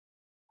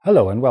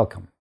Hello and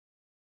welcome.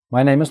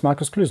 My name is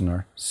Markus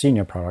Klüsener,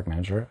 Senior Product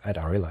Manager at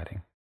ARRI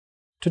Lighting.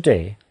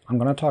 Today I'm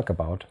going to talk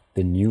about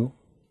the new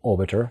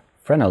Orbiter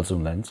Fresnel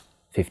Lens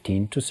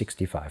 15 to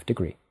 65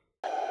 degree.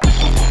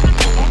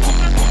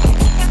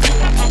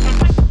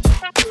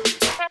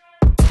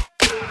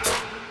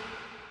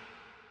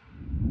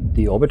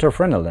 The Orbiter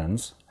Fresnel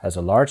lens has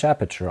a large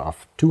aperture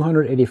of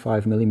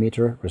 285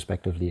 mm,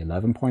 respectively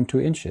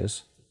 11.2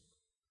 inches,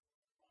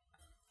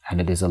 and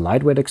it is a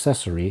lightweight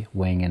accessory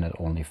weighing in at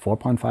only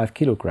 4.5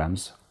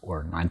 kilograms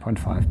or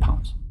 9.5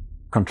 pounds.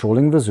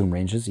 Controlling the zoom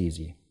range is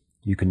easy.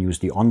 You can use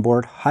the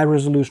onboard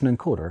high-resolution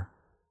encoder,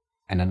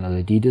 and an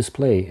LED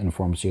display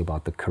informs you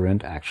about the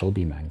current actual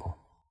beam angle.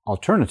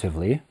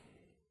 Alternatively,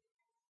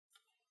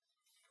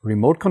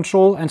 remote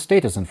control and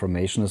status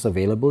information is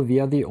available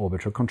via the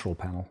Orbiter control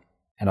panel.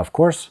 And of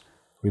course,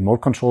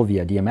 remote control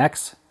via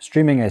DMX,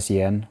 streaming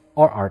ACN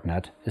or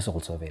ArtNet is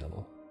also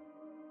available.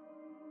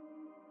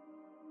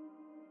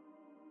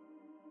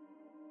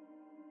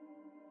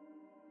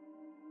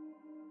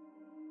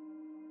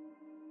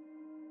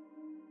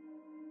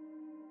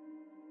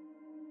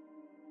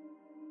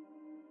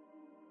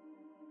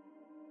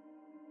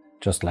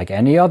 Just like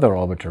any other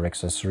Orbiter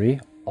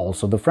accessory,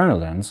 also the Fresnel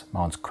lens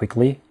mounts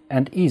quickly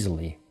and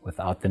easily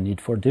without the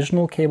need for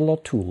additional cable or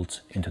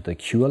tools into the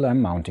QLM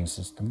mounting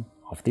system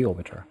of the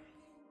Orbiter.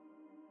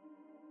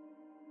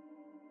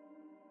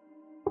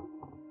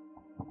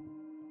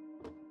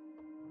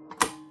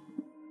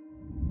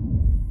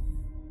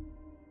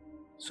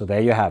 So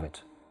there you have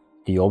it,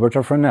 the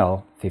Orbiter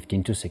Fresnel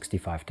 15 to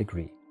 65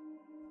 degree,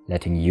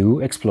 letting you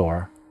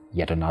explore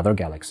yet another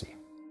galaxy.